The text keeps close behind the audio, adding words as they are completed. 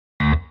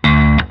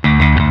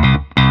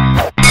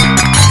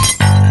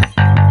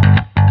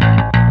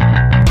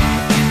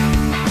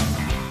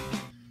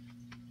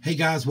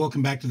guys,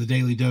 welcome back to the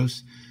Daily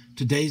Dose.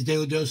 Today's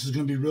Daily Dose is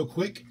going to be real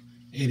quick.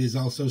 It is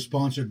also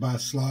sponsored by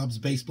Slob's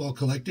Baseball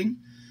Collecting.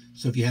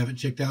 So if you haven't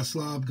checked out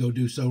Slob, go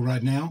do so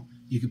right now.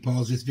 You can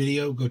pause this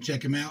video, go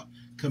check him out,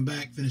 come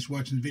back, finish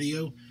watching the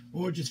video,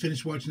 or just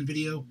finish watching the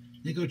video,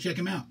 then go check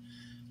him out.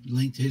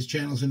 Link to his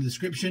channel is in the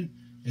description,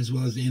 as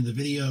well as the end of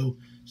the video.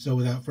 So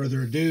without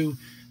further ado,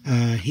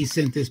 he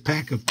sent this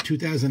pack of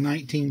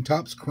 2019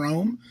 Topps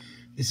Chrome.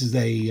 This is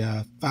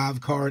a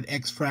 5-card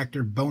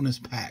Xfractor bonus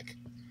pack.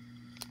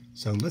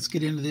 So let's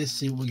get into this,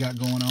 see what we got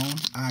going on.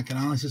 I can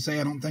honestly say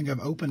I don't think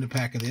I've opened a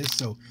pack of this,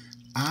 so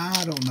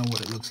I don't know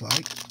what it looks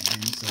like.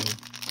 And so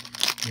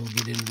we'll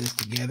get into this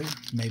together.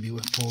 Maybe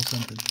we'll pull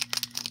something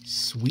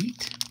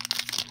sweet.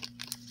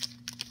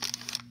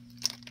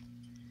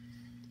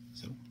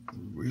 So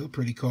real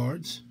pretty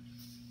cards.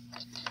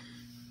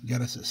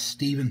 Got us a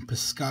Stephen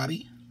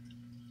Piscotty.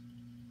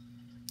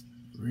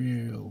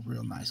 Real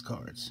nice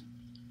cards.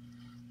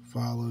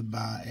 Followed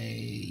by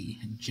a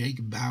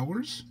Jake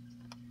Bauers.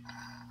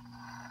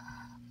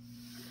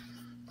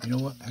 You know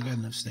what? I got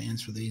enough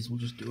stands for these. We'll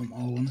just do them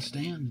all on the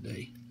stand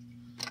today.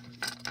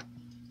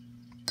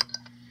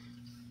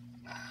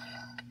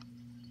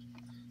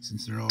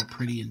 Since they're all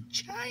pretty and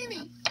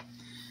shiny.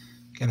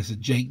 Got us a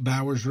Jake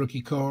Bauers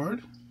rookie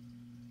card.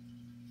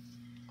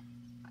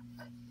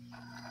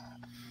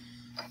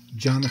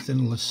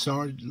 Jonathan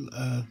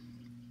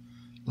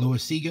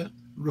Loaizaga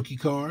rookie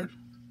card.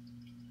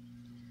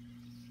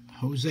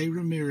 Jose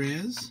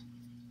Ramirez.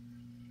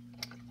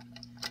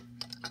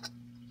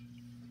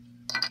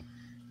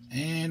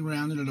 And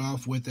rounding it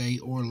off with a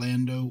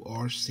Orlando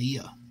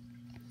Arcia.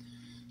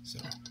 So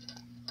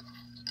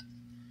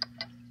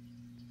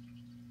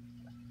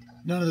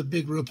none of the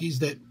big rookies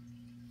that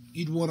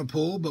you'd want to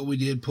pull, but we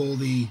did pull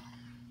the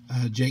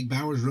Jake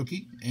Bauers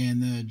rookie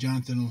and the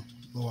Jonathan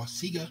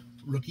Loaizaga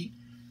rookie.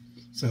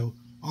 So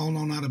all in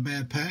all, not a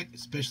bad pack,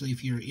 especially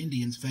if you're an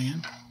Indians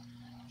fan.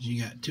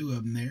 You got two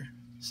of them there.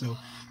 So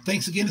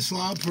thanks again to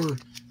Slob for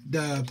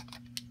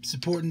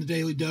supporting the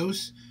Daily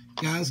Dose.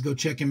 Guys, go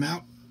check him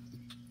out.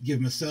 Give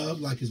him a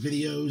sub, like his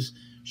videos,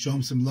 show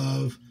him some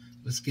love.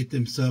 Let's get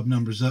them sub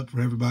numbers up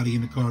for everybody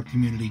in the card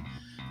community.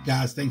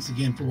 Guys, thanks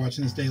again for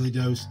watching this Daily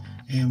Dose,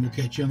 and we'll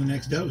catch you on the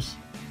next dose.